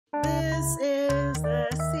is the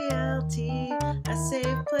CLT, a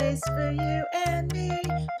safe place for you and me.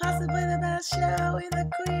 Possibly the best show in the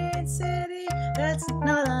Queen City that's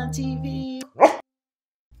not on TV.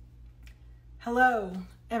 Hello,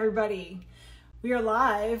 everybody. We are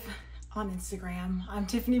live on Instagram. I'm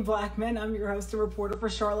Tiffany Blackman. I'm your host and reporter for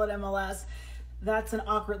Charlotte MLS. That's an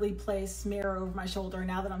awkwardly placed mirror over my shoulder.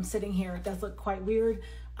 Now that I'm sitting here, it does look quite weird.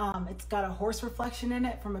 It's got a horse reflection in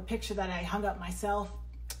it from a picture that I hung up myself.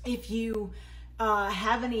 If you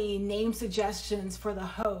have any name suggestions for the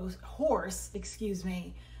horse,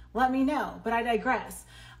 let me know, but I digress.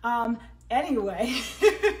 Anyway,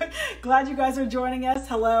 glad you guys are joining us.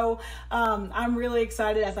 Hello. I'm really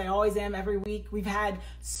excited, as I always am every week. We've had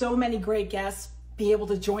so many great guests be able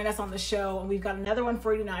to join us on the show, and we've got another one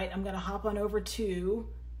for you tonight. I'm going to hop on over to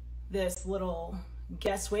this little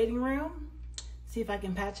guest waiting room, see if I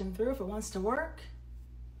can patch him through if it wants to work.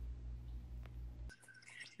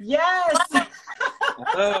 Yes.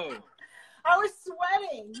 Hello. I was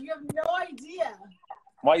sweating. You have no idea.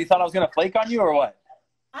 Why, you thought I was going to flake on you or what?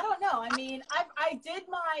 I don't know. I mean, I did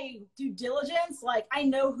my due diligence. Like, I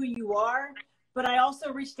know who you are, but I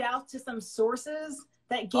also reached out to some sources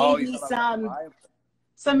that gave me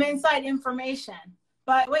some inside information.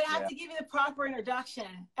 But wait, I have to give you the proper introduction.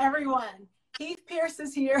 Everyone, Heath Pearce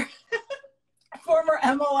is here. Former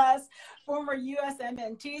MLS, former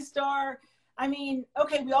USMNT star. I mean,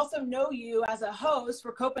 okay, we also know you as a host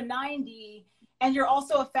for Copa 90, and you're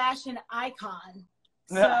also a fashion icon.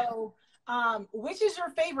 So, which is your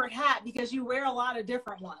favorite hat? Because you wear a lot of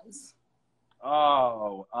different ones.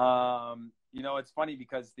 Oh, you know, it's funny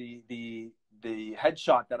because the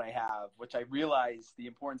headshot that I have, which I realize the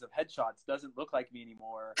importance of headshots, doesn't look like me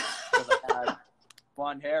anymore because I had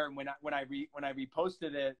blonde hair. And when I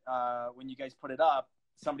reposted it, when you guys put it up,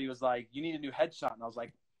 somebody was like, "You need a new headshot," and I was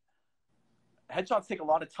like, headshots take a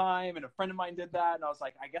lot of time, and a friend of mine did that, and I was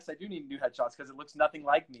like, I guess I do need new headshots because it looks nothing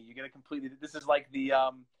like me. You get a completely, this is like the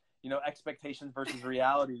you know, expectations versus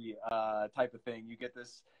reality type of thing. You get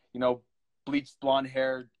this, you know, bleached blonde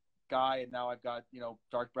haired guy, and now I've got, you know,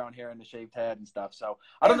 dark brown hair and the shaved head and stuff. So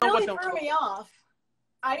I don't know really what threw me off.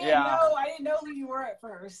 I didn't know who you were at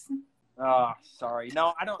first. Oh, sorry.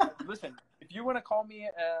 No, I don't. Listen, if you want to call me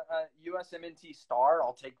a USMNT star,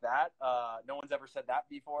 I'll take that. No one's ever said that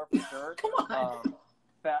before, for sure. Come on.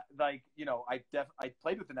 Like, you know, I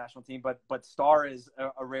played with the national team, but star is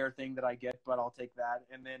a rare thing that I get, but I'll take that.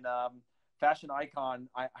 And then fashion icon,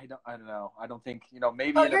 I don't know. I don't think, you know,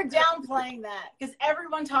 maybe. Oh, you're downplaying that because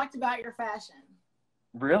everyone talked about your fashion.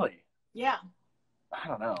 Really? Yeah. I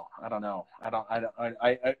don't know.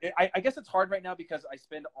 I guess it's hard right now because I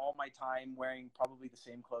spend all my time wearing probably the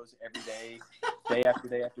same clothes every day, day after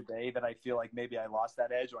day after day, that I feel like maybe I lost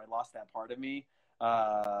that edge, or I lost that part of me.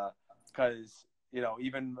 Because, you know,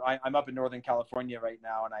 even I'm up in Northern California right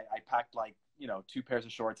now, and I packed like, you know, 2 pairs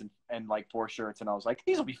of shorts and like 4 shirts, and I was like,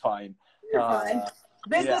 these will be fine. You're fine.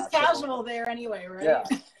 Business casual there anyway, right? Yeah,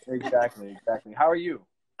 exactly. How are you?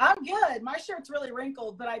 I'm good. My shirt's really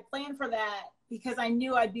wrinkled, but I planned for that because I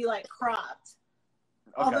knew I'd be like cropped.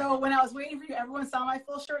 Okay. Although when I was waiting for you, everyone saw my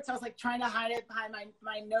full shirt, so I was like trying to hide it behind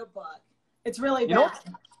my notebook. It's really bad.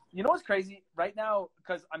 You know what's crazy right now?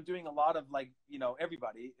 Because I'm doing a lot of, like, you know,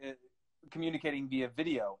 everybody communicating via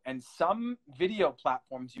video, and some video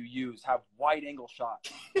platforms you use have wide angle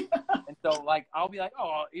shots. And so, like, I'll be like,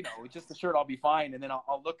 oh, you know, just the shirt, I'll be fine. And then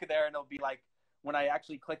I'll look there, and it'll be like, when I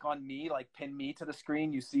actually click on me, like pin me to the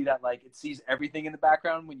screen, you see that, like, it sees everything in the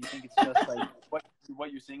background when you think it's just like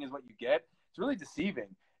what you're seeing is what you get. It's really deceiving.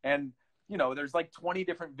 And, you know, there's like 20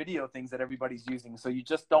 different video things that everybody's using. So you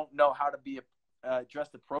just don't know how to be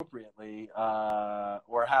dressed appropriately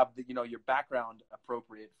or have the, you know, your background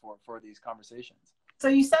appropriate for these conversations. So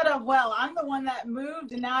you set up well. I'm the one that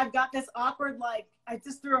moved, and now I've got this awkward, like, I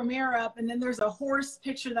just threw a mirror up, and then there's a horse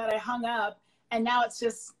picture that I hung up, and now it's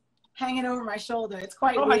just hanging over my shoulder. It's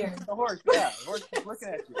quite weird. The horse, yeah. The horse is looking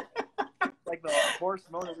at you. Like the horse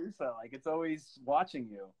Mona Lisa. Like, it's always watching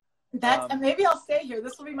you. Maybe I'll stay here.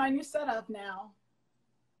 This will be my new setup now.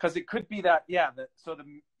 Because it could be that,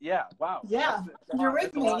 wow. Yeah, you're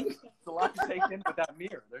with me. It's a lot to take in with that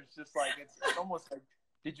mirror. There's just like, it's almost like,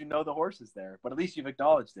 did you know the horse is there? But at least you've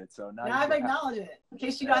acknowledged it. So now I've acknowledged it, in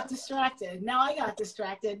case you got distracted. Now I got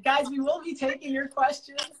distracted. Guys, we will be taking your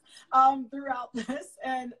questions throughout this.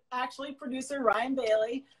 And actually, producer Ryan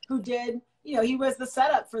Bailey, who did, you know, he was the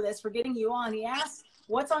setup for this, for getting you on. He asked,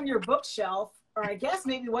 what's on your bookshelf? Or I guess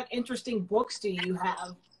maybe what interesting books do you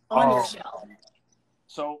have on your shelf?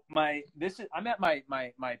 So I'm at my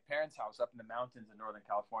parents' house up in the mountains in Northern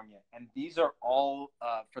California, and these are all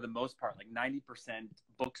for the most part, like 90%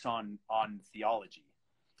 books on theology.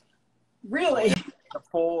 Really? The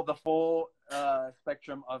full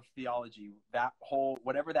spectrum of theology. That whole,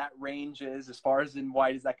 whatever that range is, as far as in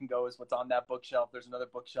wide as that can go, is what's on that bookshelf. There's another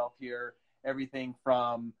bookshelf here. Everything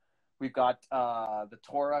from, we've got the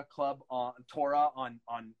Torah Club on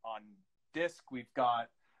disc. We've got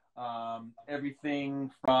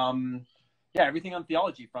everything from, yeah, everything on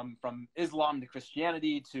theology, from Islam to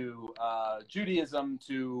Christianity to Judaism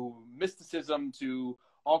to mysticism to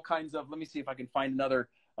all kinds of. Let me see if I can find another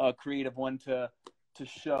creative one to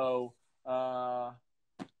show.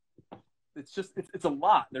 It's just it's a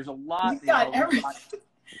lot. There's a lot. You've got everything.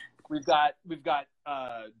 We've got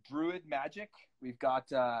druid magic. We've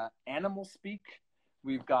got animal speak.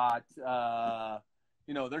 We've got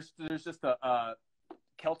there's just a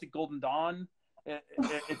Celtic Golden Dawn.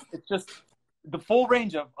 It's just the full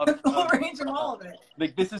range of all of it.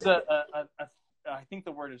 Like, this is a I think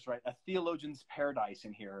the word is right, a theologian's paradise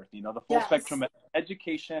in here. The full spectrum of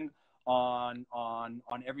education on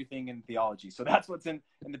everything in theology. So that's what's in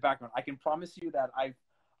the background. I can promise you that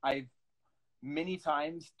I've many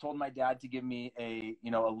times told my dad to give me a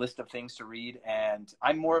list of things to read, and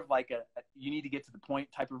I'm more of like a you need to get to the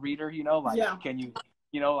point type of reader, can you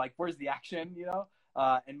like, where's the action,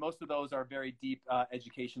 and most of those are very deep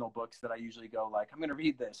educational books that I usually go like, I'm going to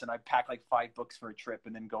read this, and I pack like 5 books for a trip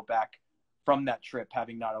and then go back from that trip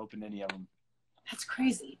having not opened any of them. That's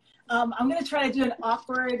crazy. I'm going to try to do an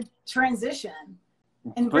awkward transition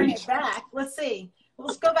and bring it back. Let's see.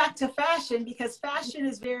 Let's go back to fashion, because fashion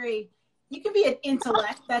is you can be an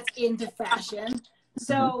intellect that's into fashion.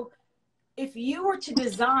 So if you were to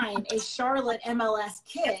design a Charlotte MLS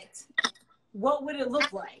kit, what would it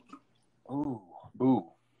look like? Ooh.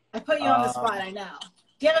 I put you on the spot, I know.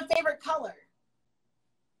 Do you have a favorite color?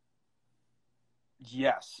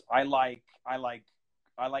 Yes, I like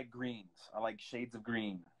greens. I like shades of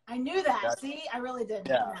green. I knew that. See, I really did.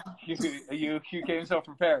 Yeah, you came so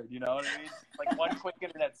prepared. You know what I mean? Like one quick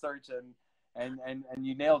internet search and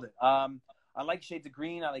you nailed it. I like shades of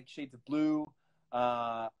green. I like shades of blue.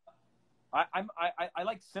 I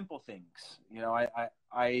like simple things.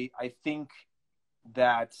 I think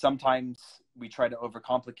that sometimes we try to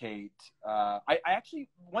overcomplicate. I actually,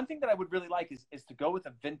 one thing that I would really like is to go with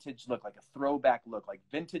a vintage look, like a throwback look. Like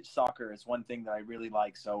vintage soccer is one thing that I really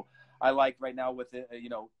like. So I like right now with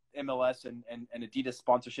MLS and Adidas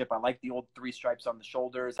sponsorship, I like the old 3 stripes on the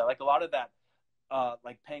shoulders. I like a lot of that,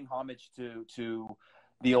 like paying homage to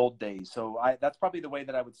the old days. So that's probably the way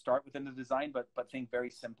that I would start within the design, but think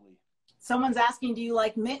very simply. Someone's asking, do you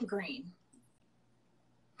like mint green?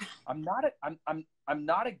 I'm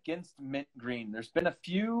not against mint green. There's been a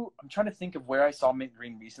few. I'm trying to think of where I saw mint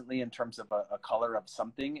green recently in terms of a color of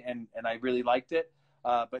something, and I really liked it.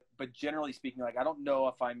 But generally speaking, like, I don't know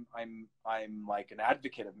if I'm like an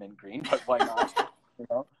advocate of mint green, but why not?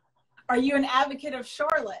 Are you an advocate of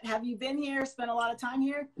Charlotte? Have you been here? Spent a lot of time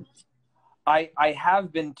here? I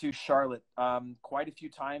have been to Charlotte quite a few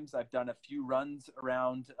times. I've done a few runs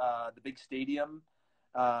around the big stadium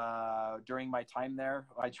during my time there.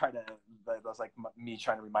 That was like me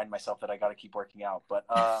trying to remind myself that I got to keep working out, but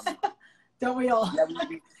don't we all? Yeah,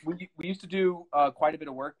 we used to do quite a bit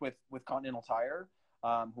of work with Continental Tire,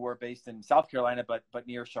 who are based in South Carolina but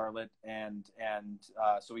near Charlotte, and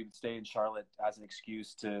so we would stay in Charlotte as an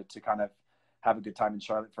excuse to kind of have a good time in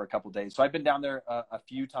Charlotte for a couple of days. So I've been down there a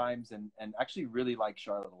few times and actually really like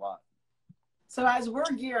Charlotte a lot. So as we're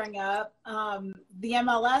gearing up, the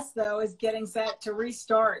MLS, though, is getting set to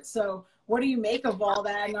restart. So what do you make of all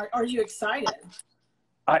that? And are you excited?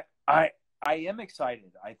 I am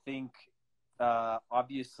excited. I think,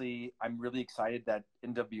 obviously, I'm really excited that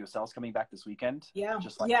NWSL is coming back this weekend. Yeah.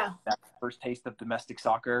 Just like that first taste of domestic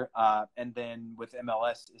soccer. And then with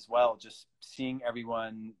MLS as well, just seeing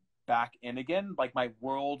everyone back in again. Like, my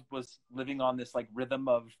world was living on this like rhythm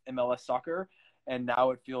of MLS soccer, and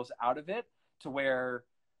now it feels out of it, to where,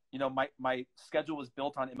 my schedule was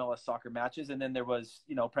built on MLS soccer matches. And then there was,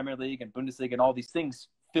 Premier League and Bundesliga and all these things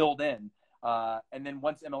filled in. And then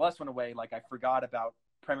once MLS went away, like, I forgot about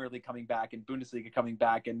Premier League coming back and Bundesliga coming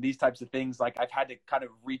back and these types of things. Like, I've had to kind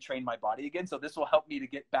of retrain my body again. So this will help me to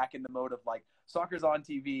get back in the mode of like, soccer's on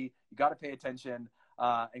TV, you got to pay attention,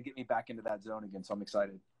 and get me back into that zone again. So I'm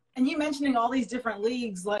excited. And you mentioning all these different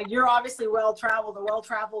leagues, like, you're obviously a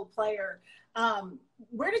well-traveled player.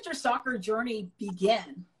 Where did your soccer journey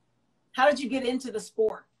begin? How did you get into the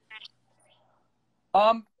sport?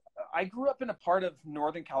 I grew up in a part of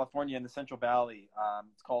Northern California in the Central Valley.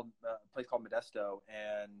 It's called a place called Modesto,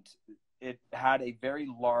 and it had a very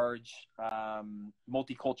large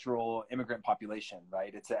multicultural immigrant population,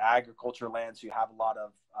 right? It's an agriculture land, so you have a lot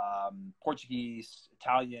of Portuguese,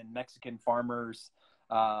 Italian, Mexican farmers.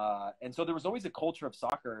 And so there was always a culture of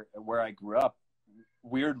soccer where I grew up,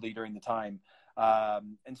 weirdly, during the time.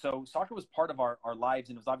 And so soccer was part of our lives,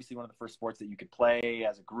 and it was obviously one of the first sports that you could play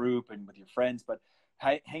as a group and with your friends. But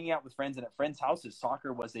hanging out with friends and at friends' houses,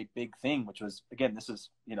 soccer was a big thing, which was, again, this is,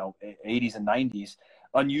 80s and 90s,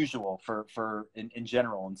 unusual for in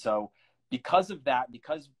general. And so because of that,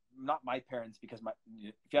 because not my parents, because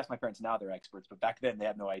if you ask my parents now, they're experts, but back then they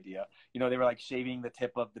had no idea. They were like shaving the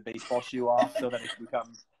tip of the baseball shoe off so that it could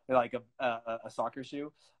become like a soccer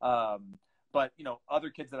shoe. But other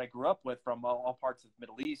kids that I grew up with from all parts of the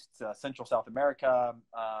Middle East, Central South America,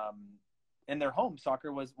 in their home,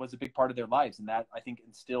 soccer was a big part of their lives, and that, I think,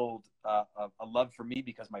 instilled a love for me,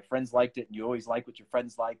 because my friends liked it, and you always like what your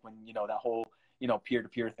friends like when that whole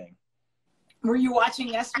peer-to-peer thing. Were you watching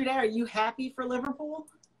yesterday? Are you happy for Liverpool?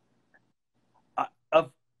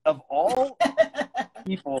 Of all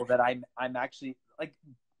people that I'm actually like,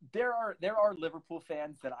 there are Liverpool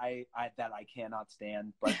fans that I cannot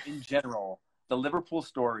stand, but in general, the Liverpool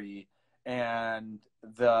story and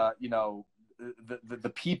the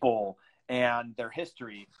people and their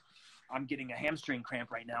history. I'm getting a hamstring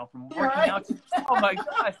cramp right now from working out. Oh my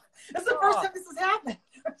gosh. That's the first time this has happened.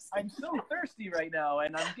 I'm so thirsty right now,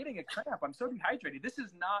 and I'm getting a cramp. I'm so dehydrated. This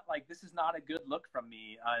is not a good look from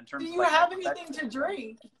me in terms of. Do you have anything to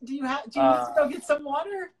drink? Do you need to go get some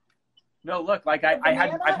water? No, look, like I've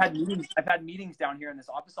had meetings down here in this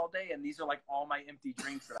office all day, and these are like all my empty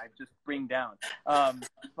drinks that I just bring down.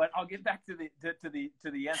 But I'll get back to the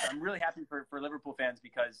answer. I'm really happy for Liverpool fans,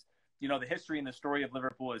 because the history and the story of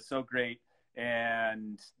Liverpool is so great,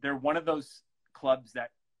 and they're one of those clubs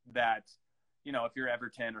that if you're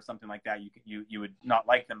Everton or something like that, you would not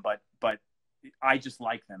like them, but I just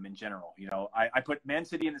like them in general. I put Man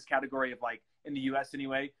City in this category of, like, in the US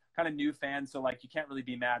anyway, kind of new fans. So, like, you can't really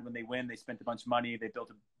be mad when they win. They spent a bunch of money. They built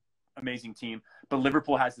an amazing team. But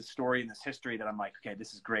Liverpool has this story and this history that I'm like, okay,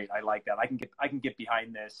 this is great. I like that. I can get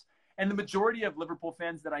behind this. And the majority of Liverpool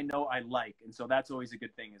fans that I know, I like. And so that's always a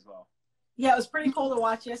good thing as well. Yeah, it was pretty cool to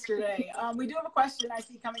watch yesterday. We do have a question I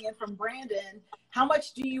see coming in from Brandon. How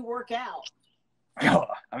much do you work out?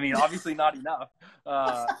 I mean, obviously not enough.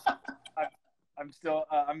 I'm still,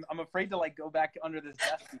 I'm afraid to, like, go back under this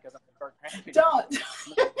desk because I'm gonna start cramping. Don't.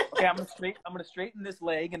 Okay, I'm gonna straighten this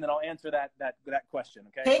leg, and then I'll answer that question.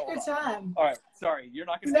 Okay. Take your time. All right. Sorry, you're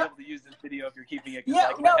not gonna be able to use this video if you're keeping it. Yeah,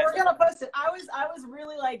 no, we're gonna post it. I was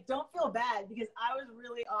really, like, don't feel bad, because I was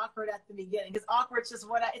really awkward at the beginning. Because awkward's just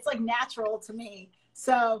it's like natural to me.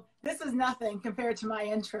 So this is nothing compared to my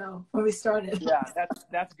intro when we started. Yeah,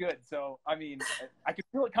 that's good. So I mean, I could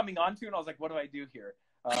feel it coming on to, and I was like, what do I do here?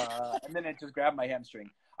 And then it just grabbed my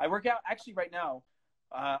hamstring. I work out actually right now.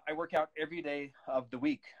 I work out every day of the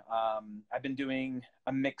week. I've been doing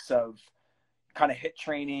a mix of kind of HIIT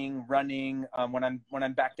training, running. When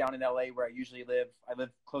I'm back down in LA where I usually live, I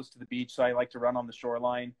live close to the beach, so I like to run on the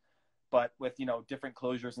shoreline. But with different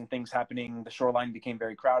closures and things happening, the shoreline became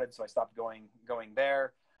very crowded, so I stopped going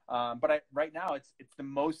there. But right now it's the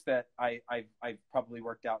most that I've probably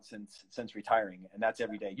worked out since retiring, and that's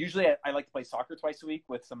every day. Usually I like to play soccer twice a week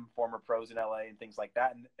with some former pros in LA and things like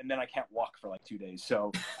that, and then I can't walk for like 2 days,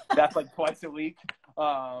 so that's like twice a week.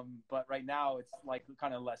 But right now it's like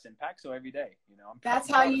kind of less impact, so every day.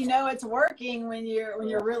 That's how you know it's working, when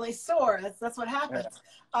you're really sore. That's what happens.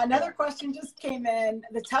 Yeah. Another question just came in: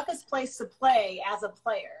 the toughest place to play as a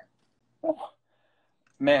player. Oh,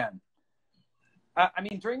 man. I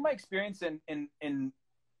mean, during my experience in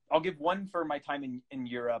I'll give one for my time in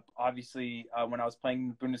Europe. Obviously, when I was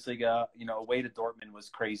playing Bundesliga, away to Dortmund was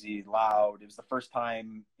crazy loud. It was the first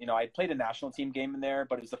time, I played a national team game in there,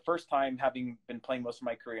 but it was the first time, having been playing most of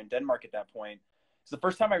my career in Denmark at that point. It's the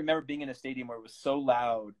first time I remember being in a stadium where it was so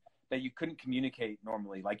loud that you couldn't communicate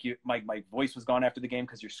normally. Like my voice was gone after the game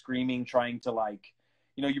because you're screaming, trying to, like,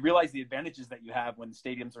 you realize the advantages that you have when the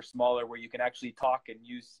stadiums are smaller, where you can actually talk and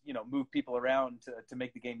use, move people around to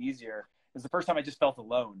make the game easier. It was the first time I just felt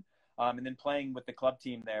alone. And then playing with the club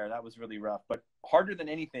team there, that was really rough. But harder than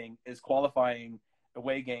anything is qualifying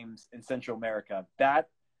away games in Central America. That,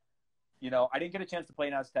 I didn't get a chance to play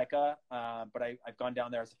in Azteca, but I've gone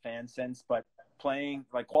down there as a fan since. But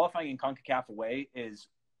qualifying in CONCACAF away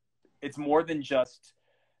it's more than just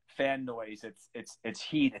fan noise. It's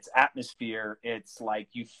heat, it's atmosphere. It's like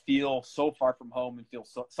you feel so far from home and feel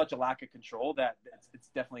such a lack of control that it's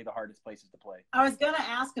definitely the hardest places to play. I was going to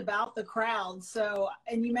ask about the crowd. So,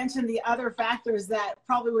 and you mentioned the other factors that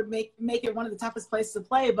probably would make it one of the toughest places to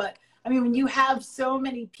play. But I mean, when you have so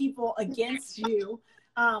many people against you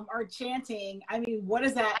or chanting, I mean, what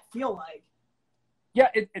does that feel like? Yeah,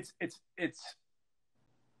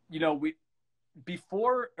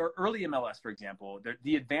 before or early MLS, for example,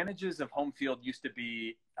 the advantages of home field used to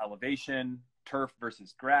be elevation, turf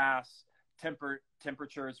versus grass,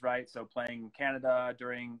 temperatures, right? So playing Canada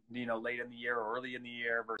during, late in the year or early in the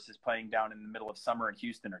year versus playing down in the middle of summer in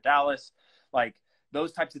Houston or Dallas, like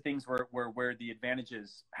those types of things were where the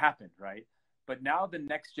advantages happened, right? But now the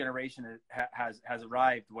next generation has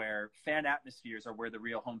arrived where fan atmospheres are where the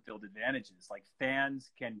real home field advantage is. Like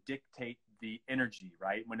fans can dictate the energy,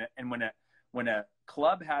 right? When a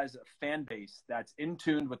club has a fan base that's in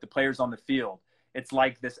tune with the players on the field, it's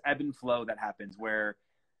like this ebb and flow that happens where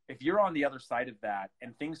if you're on the other side of that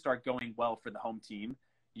and things start going well for the home team,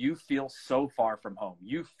 you feel so far from home.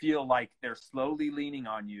 You feel like they're slowly leaning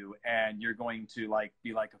on you and you're going to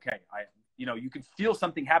be like, okay, you can feel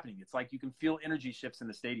something happening. It's like you can feel energy shifts in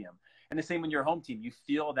the stadium. And the same when you're a home team, you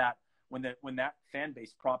feel that when that fan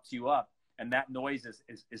base props you up and that noise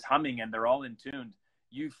is humming and they're all in tune,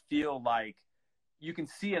 you feel like you can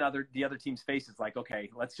see the other team's faces like, okay,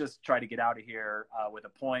 let's just try to get out of here with a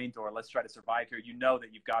point, or let's try to survive here. You know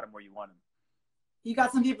that you've got them where you want them. You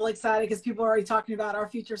got some people excited because people are already talking about our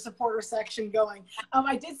future supporter section going.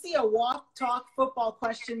 I did see a walk talk football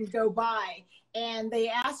question go by, and they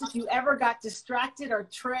asked if you ever got distracted or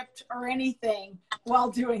tripped or anything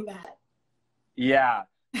while doing that. Yeah.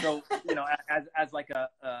 So, as like a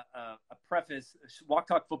preface, walk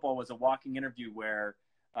talk football was a walking interview where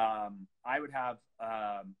I would have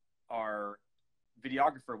our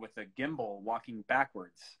videographer with a gimbal walking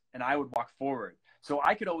backwards and I would walk forward. So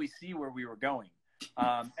I could always see where we were going.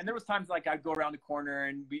 And there was times like I'd go around the corner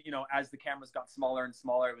and as the cameras got smaller and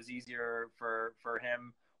smaller, it was easier for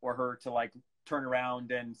him or her to like turn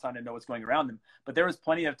around and kind of know what's going around them. But there was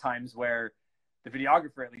plenty of times where the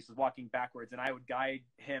videographer at least was walking backwards and I would guide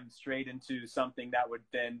him straight into something that would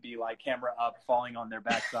then be like camera up, falling on their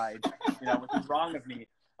backside, which is wrong of me.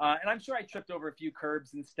 And I'm sure I tripped over a few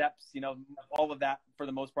curbs and steps, all of that for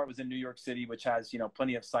the most part was in New York City, which has,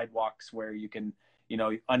 plenty of sidewalks where you can,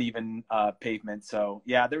 uneven pavement. So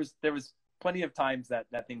yeah, there was plenty of times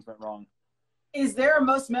that things went wrong. Is there a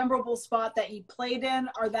most memorable spot that you played in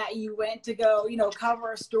or that you went to go,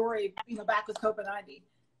 cover a story, back with Copa 90?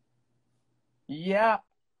 Yeah,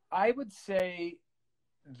 I would say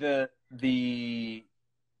the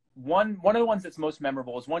one of the ones that's most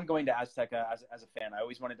memorable is one going to Azteca as a fan. I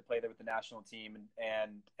always wanted to play there with the national team,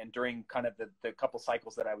 and during kind of the couple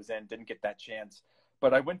cycles that I was in, didn't get that chance.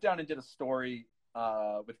 But I went down and did a story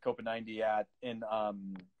with Copa 90 at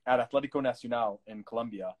Atlético Nacional in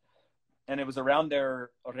Colombia, and it was around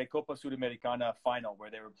their Recopa Sudamericana final where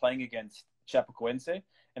they were playing against Chapecoense,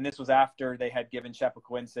 and this was after they had given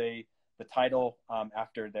Chapecoense the title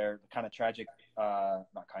after their kind of tragic,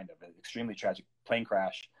 extremely tragic plane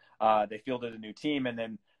crash. They fielded a new team, and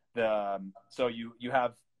then so you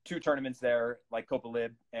have two tournaments there, like Copa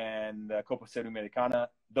Lib and the Copa Sudamericana.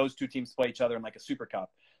 Those two teams play each other in like a super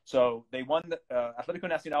cup. So they won Atlético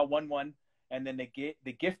Nacional won one, and then they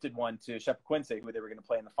gifted one to Chapecoense, who they were going to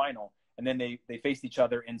play in the final. And then they faced each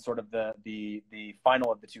other in sort of the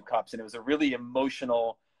final of the two cups. And it was a really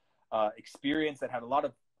emotional experience that had a lot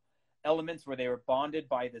of elements where they were bonded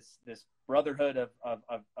by this brotherhood of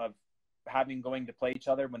going to play each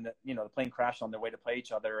other when the plane crashed on their way to play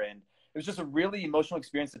each other. And it was just a really emotional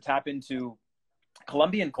experience to tap into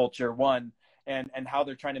Colombian culture, and how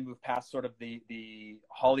they're trying to move past sort of the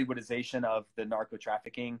Hollywoodization of the narco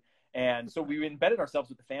trafficking. And so we embedded ourselves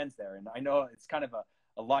with the fans there. And I know it's kind of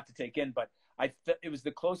a lot to take in, but it was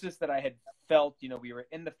the closest that I had felt. We were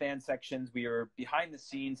in the fan sections, we were behind the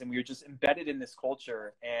scenes, and we were just embedded in this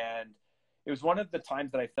culture. And it was one of the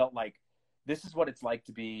times that I felt like this is what it's like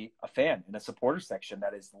to be a fan in a supporter section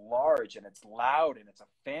that is large and it's loud and it's a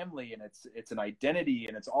family and it's an identity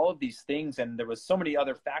and it's all of these things. And there was so many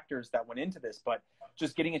other factors that went into this, but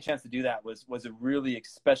just getting a chance to do that was a really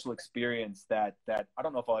special experience that I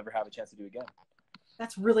don't know if I'll ever have a chance to do again.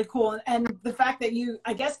 That's really cool. And the fact that you,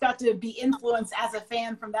 I guess, got to be influenced as a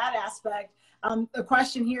fan from that aspect. The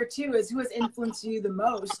question here too is, who has influenced you the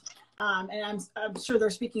most? And I'm sure they're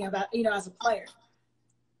speaking about, as a player.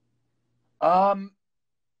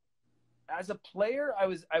 As a player, I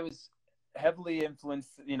was heavily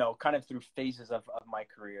influenced, kind of through phases of my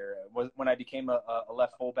career. When I became a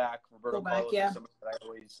left fullback, Roberto Carlos is someone that I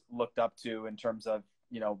always looked up to in terms of,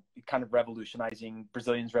 kind of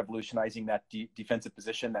Brazilians revolutionizing that defensive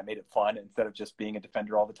position that made it fun instead of just being a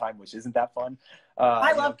defender all the time, which isn't that fun.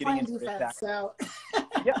 I love playing defense, so.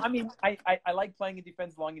 Yeah, I mean, I like playing in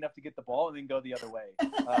defense long enough to get the ball and then go the other way.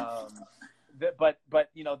 But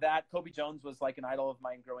that Kobe Jones was like an idol of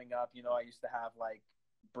mine growing up. I used to have like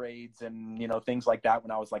braids and, you know, things like that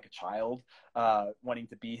when I was like a child, wanting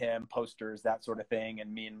to be him, posters, that sort of thing.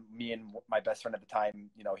 And me and my best friend at the time,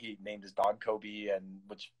 you know, he named his dog Kobe, and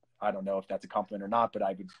which I don't know if that's a compliment or not, but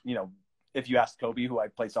I would, you know, if you asked Kobe, who I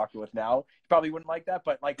play soccer with now, he probably wouldn't like that.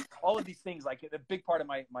 But like all of these things, like a big part of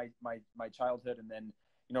my childhood, and then,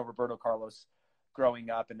 you know, Roberto Carlos growing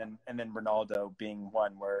up, and then Ronaldo being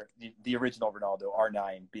one, where the original Ronaldo,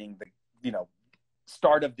 R9, being the, you know,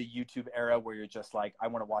 start of the YouTube era, where you're just like, I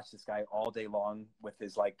want to watch this guy all day long, with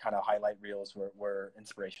his like kind of highlight reels were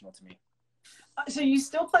inspirational to me. So you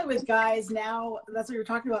still play with guys now? That's what you were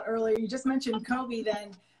talking about earlier. You just mentioned Kobe.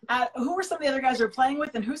 Then who were some of the other guys you're playing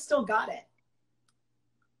with, and who still got it?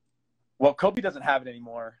 Well, Kobe doesn't have it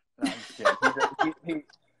anymore. No, I'm just kidding.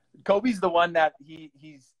 Kobe's the one that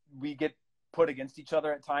we get put against each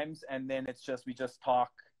other at times, and then we just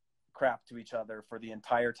talk crap to each other for the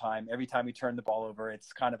entire time. Every time we turn the ball over,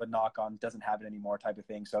 it's kind of a knock on, doesn't have it anymore type of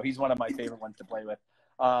thing. So he's one of my favorite ones to play with.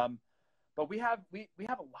 But we have a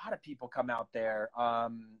lot of people come out there.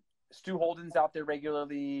 Stu Holden's out there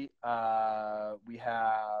regularly. We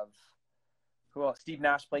have, who else? Steve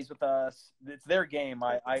Nash plays with us. It's their game.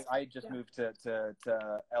 I just moved to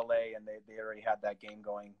LA, and they already had that game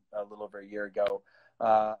going a little over a year ago.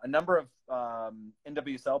 A number of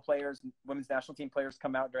NWSL players, women's national team players,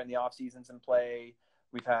 come out during the off seasons and play.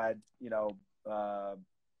 We've had, you know,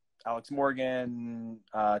 Alex Morgan,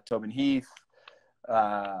 Tobin Heath,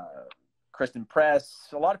 Kristen Press.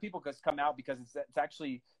 A lot of people just come out because it's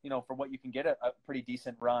actually, you know, for what you can get, a pretty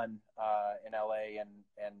decent run in LA,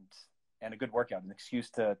 and a good workout, an excuse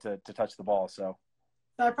to touch the ball. So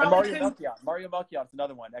Mario Melchiot's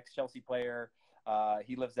another one, ex-Chelsea player.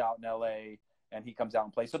 He lives out in LA, and he comes out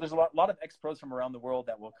and plays. So there's a lot of ex-pros from around the world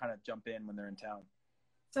that will kind of jump in when they're in town.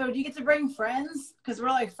 So do you get to bring friends? Because we're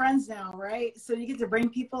like friends now, right? So you get to bring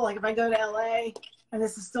people, like if I go to LA and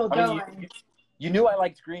this is still going. I mean, you knew I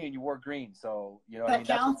liked green, and you wore green. So, you know, that's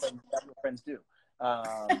what friends do.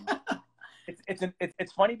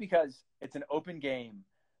 It's funny because it's an open game,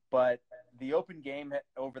 but the open game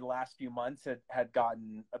over the last few months had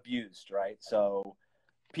gotten abused, right? So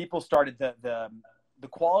people started the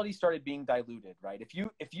quality started being diluted, right? If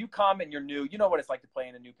you come and you're new, you know what it's like to play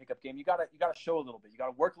in a new pickup game. You gotta show a little bit. You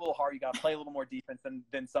gotta work a little hard. You gotta play a little more defense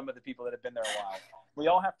than some of the people that have been there a while. We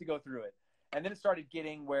all have to go through it. And then it started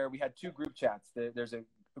getting where we had two group chats. There's a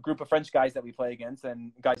group of French guys that we play against,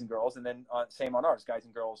 and guys and girls, and then same on ours, guys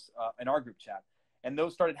and girls in our group chat. And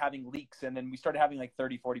those started having leaks, and then we started having like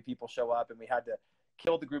 30, 40 people show up, and we had to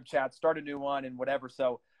kill the group chat, start a new one, and whatever.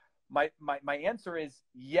 So my answer is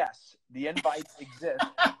yes, the invites exist,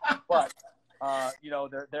 but you know,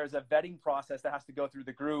 there's a vetting process that has to go through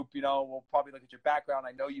the group. You know, we'll probably look at your background.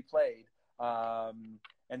 I know you played,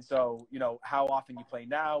 and so, you know, how often you play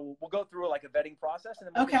now. We'll go through like a vetting process, and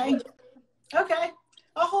then okay,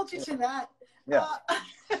 I'll hold you to that. Yeah.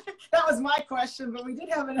 That was my question, but we did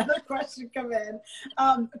have another question come in.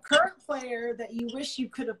 Current player that you wish you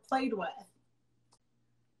could have played with.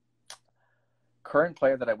 Current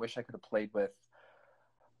player that I wish I could have played with.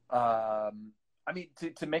 I mean,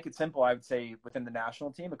 to make it simple, I would say within the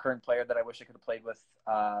national team, a current player that I wish I could have played with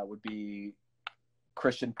would be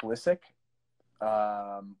Christian Pulisic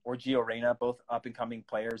or Gio Reyna, both up and coming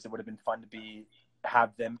players. It would have been fun to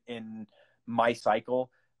have them in my cycle,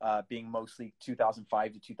 being mostly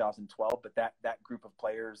 2005 to 2012. But that group of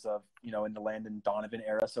players of, you know, in the Landon Donovan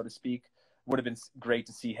era, so to speak, would have been great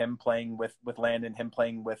to see him playing with Landon, him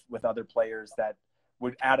playing with other players that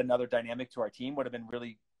would add another dynamic to our team. Would have been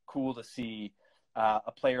really cool to see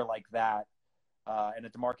a player like that and a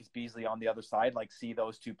DeMarcus Beasley on the other side, like see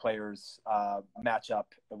those two players match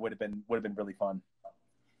up. It would have been really fun.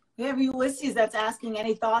 We have Ulysses that's asking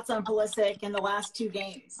any thoughts on Pulisic in the last two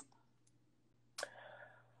games.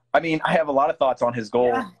 I mean, I have a lot of thoughts on his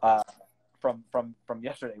goal from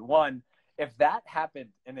yesterday. One, if that happened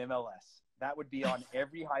in MLS, that would be on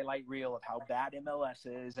every highlight reel of how bad MLS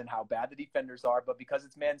is and how bad the defenders are. But because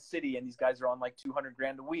it's Man City and these guys are on like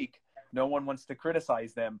 $200,000 a week, no one wants to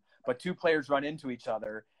criticize them. But two players run into each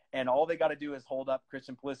other, and all they got to do is hold up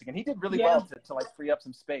Christian Pulisic. And he did really well to like free up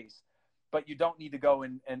some space. But you don't need to go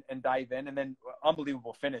and dive in. And then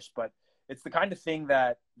unbelievable finish. But it's the kind of thing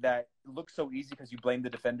that looks so easy because you blame the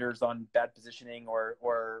defenders on bad positioning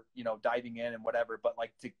or you know, diving in and whatever. But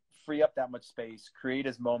like to free up that much space, create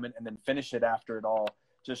his moment, and then finish it after it all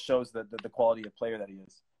just shows the quality of player that he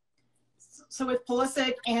is. So with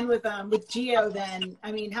Pulisic and with Gio, then,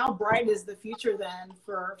 I mean, how bright is the future then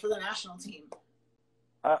for the national team?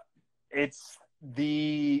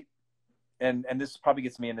 and this probably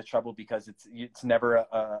gets me into trouble because it's never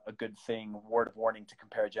a good thing, word of warning, to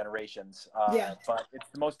compare generations. But it's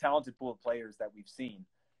the most talented pool of players that we've seen.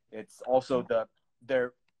 It's also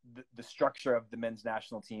the structure of the men's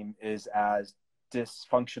national team is as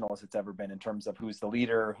dysfunctional as it's ever been in terms of who's the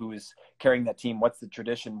leader, who's carrying that team, what's the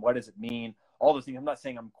tradition, what does it mean, all those things. I'm not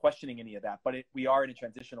saying I'm questioning any of that, but we are in a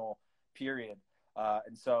transitional period.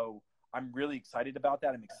 And so I'm really excited about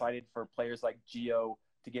that. I'm excited for players like Gio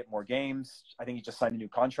to get more games. I think he just signed a new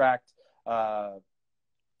contract, to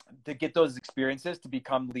get those experiences, to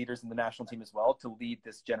become leaders in the national team as well, to lead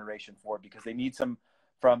this generation forward, because they need some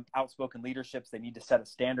from outspoken leaderships. They need to set a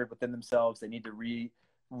standard within themselves. They need to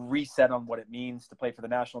reset on what it means to play for the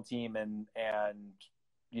national team and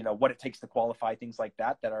you know, what it takes to qualify, things like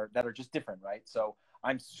that are just different, right? So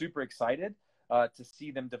I'm super excited to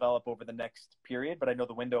see them develop over the next period, but I know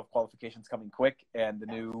the window of qualification is coming quick, and the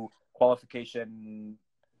new qualification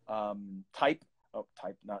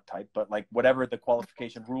but like whatever the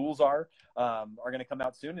qualification rules are going to come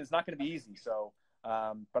out soon. It's not going to be easy. So,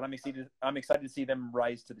 but I'm excited to see them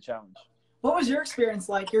rise to the challenge. What was your experience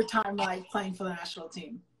like, your time like playing for the national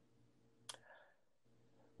team?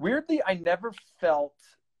 Weirdly, I never felt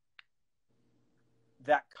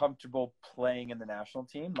that comfortable playing in the national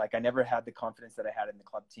team. Like, I never had the confidence that I had in the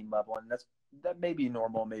club team level, and that may be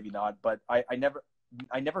normal, maybe not, but I never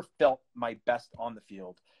felt my best on the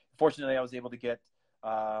field. Fortunately, I was able to get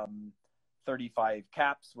 35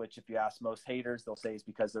 caps, which if you ask most haters, they'll say is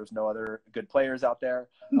because there's no other good players out there.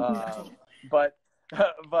 But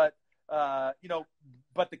you know,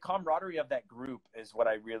 but the camaraderie of that group is what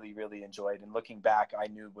I really, really enjoyed. And looking back, I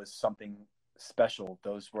knew was something special.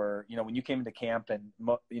 Those were, you know, when you came into camp, and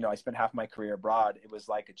you know, I spent half my career abroad, it was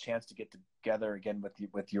like a chance to get together again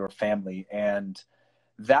with your family, and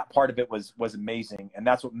that part of it was amazing. And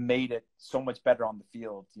that's what made it so much better on the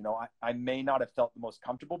field. You know, I may not have felt the most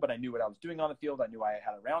comfortable, but I knew what I was doing on the field. I knew I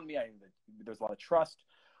had around me. I knew that there was a lot of trust.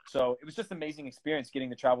 So it was just an amazing experience getting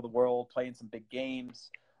to travel the world, playing some big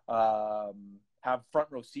games, have front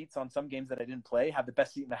row seats on some games that I didn't play, have the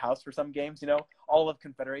best seat in the house for some games, you know, all of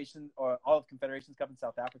Confederations Cup in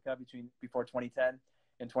South Africa before 2010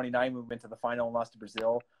 and 2009, we went to the final and lost to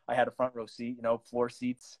Brazil. I had a front row seat, you know, floor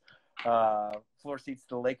seats to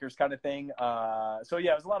the Lakers kind of thing. So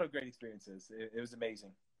yeah, it was a lot of great experiences. It was amazing.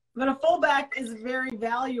 But a fullback is very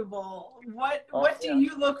valuable. What do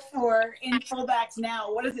you look for in fullbacks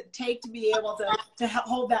now? What does it take to be able to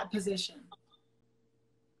hold that position?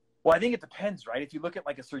 Well, I think it depends, right? If you look at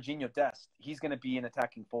like a Serginho Dest, he's going to be an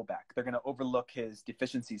attacking fullback. They're going to overlook his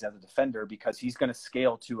deficiencies as a defender because he's going to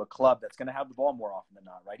scale to a club that's going to have the ball more often than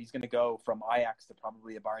not, right? He's going to go from Ajax to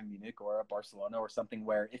probably a Bayern Munich or a Barcelona or something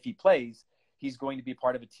where if he plays, he's going to be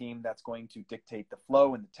part of a team that's going to dictate the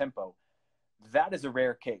flow and the tempo. That is a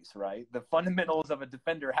rare case, right? The fundamentals of a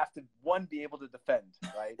defender have to, one, be able to defend,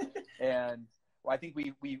 right? And well, I think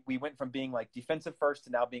we went from being like defensive first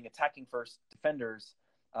to now being attacking first defenders,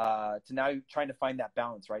 to now trying to find that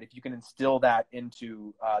balance, right? If you can instill that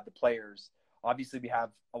into the players. Obviously, we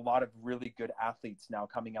have a lot of really good athletes now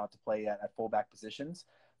coming out to play at fullback positions,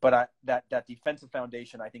 but that defensive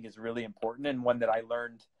foundation I think is really important, and one that I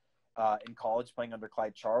learned in college playing under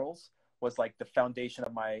Clyde Charles was like the foundation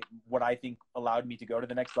of what I think allowed me to go to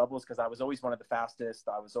the next level, is because I was always one of the fastest.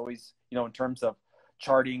 I was always, you know, in terms of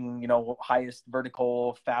charting, you know, highest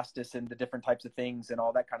vertical, fastest in the different types of things and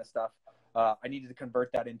all that kind of stuff. I needed to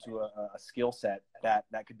convert that into a skill set that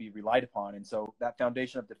could be relied upon. And so that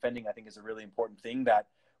foundation of defending, I think, is a really important thing that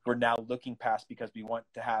we're now looking past, because we want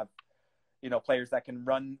to have, you know, players that can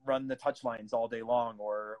run the touch lines all day long,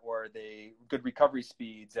 or they good recovery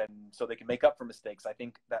speeds, and so they can make up for mistakes. I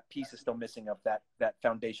think that piece is still missing of that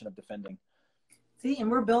foundation of defending. See, and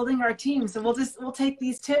we're building our team, so we'll take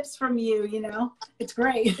these tips from you. You know, it's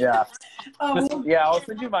great. Yeah. Yeah, I'll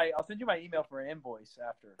send you my email for an invoice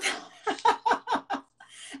after.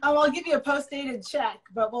 I'll give you a post-dated check,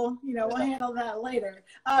 but we'll handle that later.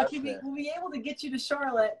 We'll be able to get you to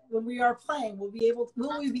Charlotte when we are playing. Will we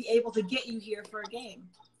be able to get you here for a game?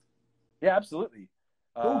 Yeah, absolutely.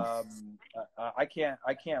 I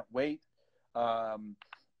can't wait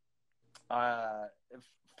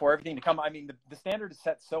for everything to come. I mean, the standard is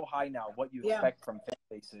set so high now, what you expect from fan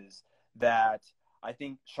bases, that I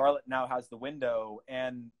think Charlotte now has the window,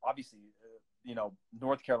 and obviously, you know,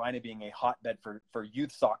 North Carolina being a hotbed for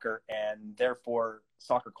youth soccer, and therefore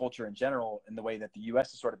soccer culture in general, in the way that the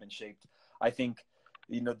U.S. has sort of been shaped. I think,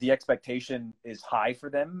 you know, the expectation is high for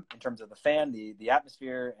them in terms of the fan, the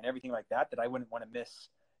atmosphere, and everything like that I wouldn't want to miss,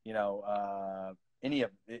 you know, any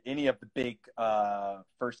of the big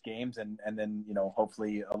first games, and then, you know,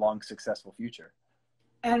 hopefully a long, successful future.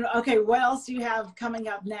 And okay, what else do you have coming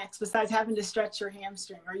up next besides having to stretch your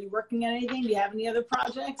hamstring? Are you working on anything? Do you have any other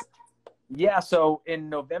projects? Yeah, so in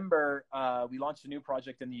November, we launched a new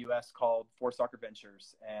project in the U.S. called For Soccer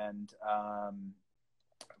Ventures, and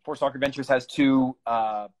For Soccer Ventures has two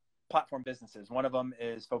platform businesses. One of them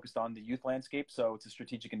is focused on the youth landscape, so it's a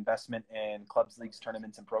strategic investment in clubs, leagues,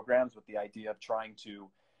 tournaments, and programs with the idea of trying to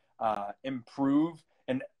improve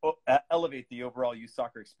and elevate the overall youth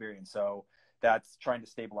soccer experience. So that's trying to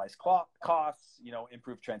stabilize costs,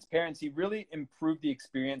 improve transparency, really improve the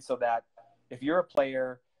experience so that if you're a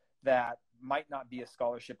player that might not be a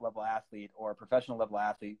scholarship level athlete or a professional level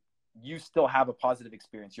athlete, you still have a positive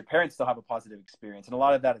experience. Your parents still have a positive experience. And a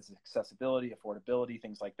lot of that is accessibility, affordability,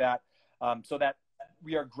 things like that. So that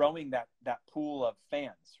we are growing that pool of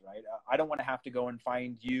fans, right? I don't want to have to go and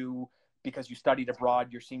find you because you studied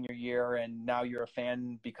abroad your senior year and now you're a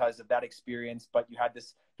fan because of that experience, but you had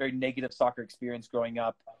this very negative soccer experience growing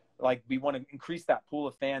up. Like, we want to increase that pool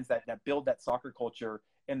of fans that build that soccer culture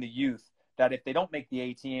in the youth, that if they don't make the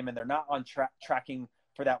A team and they're not on tracking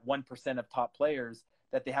for that 1% of top players,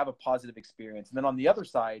 that they have a positive experience. And then on the other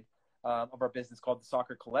side of our business called the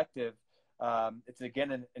Soccer Collective, it's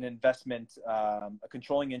again an investment, a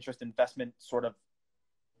controlling interest investment sort of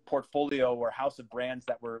portfolio or house of brands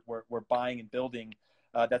that we're buying and building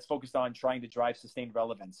that's focused on trying to drive sustained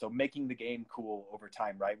relevance. So making the game cool over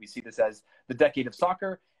time, right? We see this as the decade of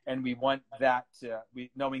soccer, and we want that,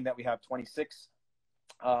 knowing that we have 26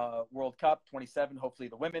 World Cup, 27, hopefully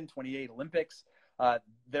the women, 28 Olympics.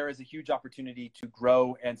 There is a huge opportunity to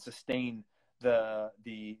grow and sustain the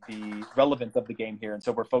relevance of the game here. And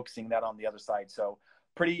so we're focusing that on the other side. So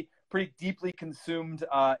pretty deeply consumed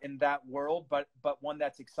in that world, but one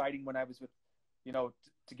that's exciting. When I was with,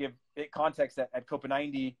 to give it context, at Copa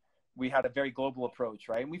 90, we had a very global approach,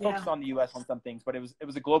 right? And we focused on the US on some things, but it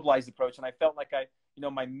was a globalized approach. And I felt like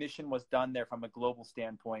my mission was done there from a global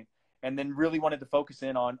standpoint. And then really wanted to focus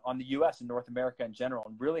in on the U.S. and North America in general,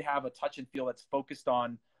 and really have a touch and feel that's focused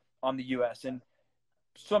on the U.S. and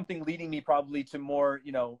something leading me probably to more,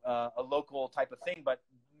 a local type of thing, but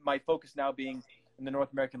my focus now being in the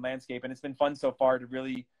North American landscape. And it's been fun so far to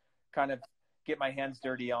really kind of get my hands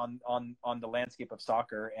dirty on the landscape of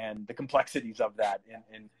soccer and the complexities of that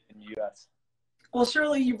in the U.S. Well,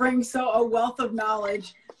 surely you bring a wealth of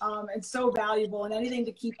knowledge and so valuable, and anything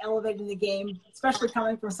to keep elevating the game, especially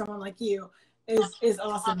coming from someone like you, is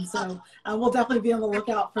awesome. So we'll definitely be on the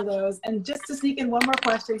lookout for those. And just to sneak in one more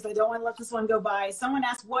question, because I don't want to let this one go by. Someone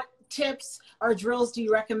asked, what tips or drills do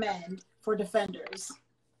you recommend for defenders?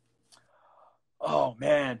 Oh,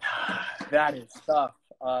 man, that is tough.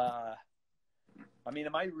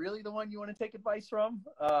 Am I really the one you want to take advice from?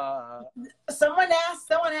 Someone asked,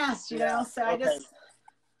 so okay. I just...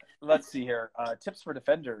 Let's see here. Tips for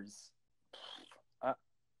defenders. Or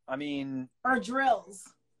drills.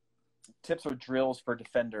 Tips or drills for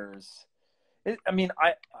defenders. It's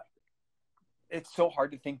so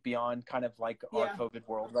hard to think beyond kind of like our COVID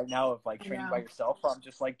world right now of like training by yourself. I'm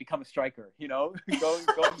just like, become a striker, go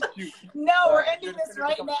and shoot. No, we're ending this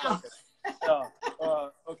right now.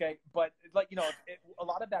 Okay, but a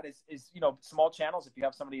lot of that is small channels. If you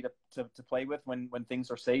have somebody to play with when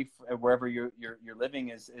things are safe wherever you're living,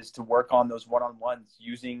 is to work on those one-on-ones,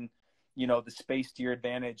 using the space to your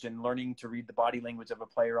advantage and learning to read the body language of a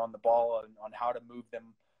player on the ball and on how to move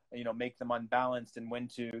them, make them unbalanced, and when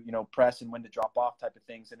to press and when to drop off type of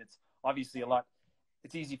things. And it's obviously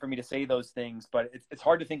it's easy for me to say those things, but it's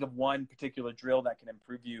hard to think of one particular drill that can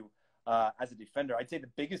improve you as a defender. I'd say the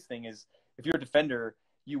biggest thing is, if you're a defender,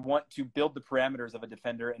 you want to build the parameters of a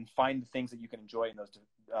defender and find the things that you can enjoy in those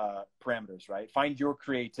parameters, right? Find your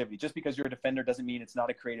creativity. Just because you're a defender doesn't mean it's not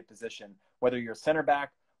a creative position. Whether you're a center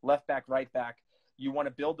back, left back, right back, you want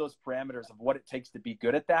to build those parameters of what it takes to be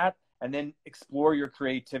good at that, and then explore your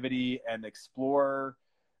creativity and explore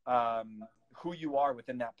who you are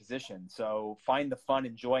within that position. So find the fun,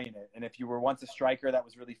 enjoy in it. And if you were once a striker that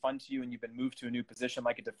was really fun to you and you've been moved to a new position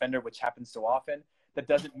like a defender, which happens so often, that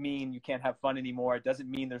doesn't mean you can't have fun anymore. It doesn't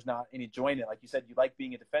mean there's not any joy in it. Like you said, you like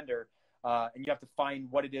being a defender, and you have to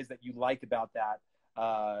find what it is that you like about that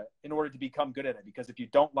in order to become good at it. Because if you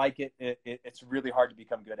don't like it, it's really hard to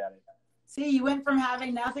become good at it. See, you went from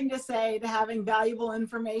having nothing to say to having valuable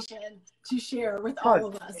information to share with all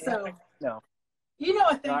of us. So no,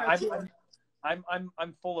 a thing or two.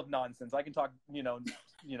 I'm full of nonsense. I can talk,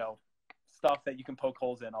 stuff that you can poke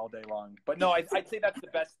holes in all day long. But no, I'd say that's the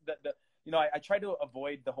best. I try to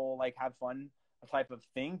avoid the whole like have fun type of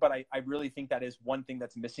thing, but I really think that is one thing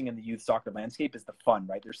that's missing in the youth soccer landscape, is the fun,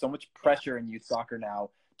 right? There's so much pressure in youth soccer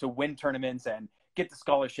now to win tournaments and get the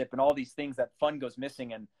scholarship and all these things, that fun goes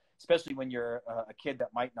missing. And especially when you're a kid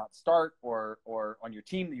that might not start or on your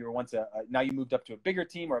team that you were once now you moved up to a bigger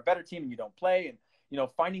team or a better team and you don't play. And, you know,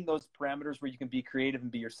 finding those parameters where you can be creative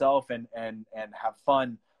and be yourself and have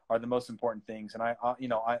fun are the most important things. And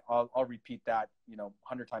I'll repeat that, you know,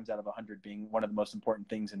 100 times out of 100 being one of the most important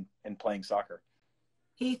things in playing soccer.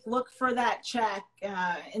 Heath, look for that check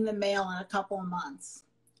in the mail in a couple of months.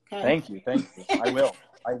 Okay. Thank you. I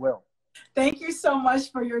will. Thank you so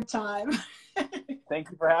much for your time.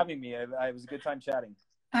 Thank you for having me. It was a good time chatting.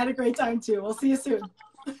 I had a great time too. We'll see you soon.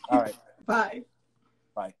 All right. Bye.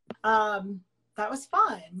 Bye. That was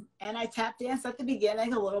fun. And I tap danced at the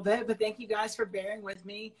beginning a little bit, but thank you guys for bearing with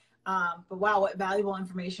me. But wow, what valuable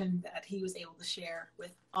information that he was able to share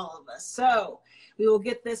with all of us. So we will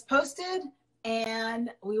get this posted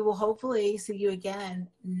and we will hopefully see you again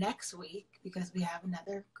next week because we have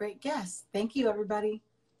another great guest. Thank you, everybody.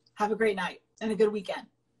 Have a great night and a good weekend.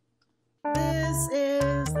 This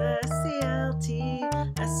is the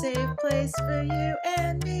CLT, a safe place for you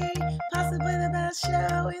and me. Possibly the best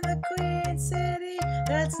show in the Queen City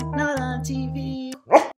that's not on TV.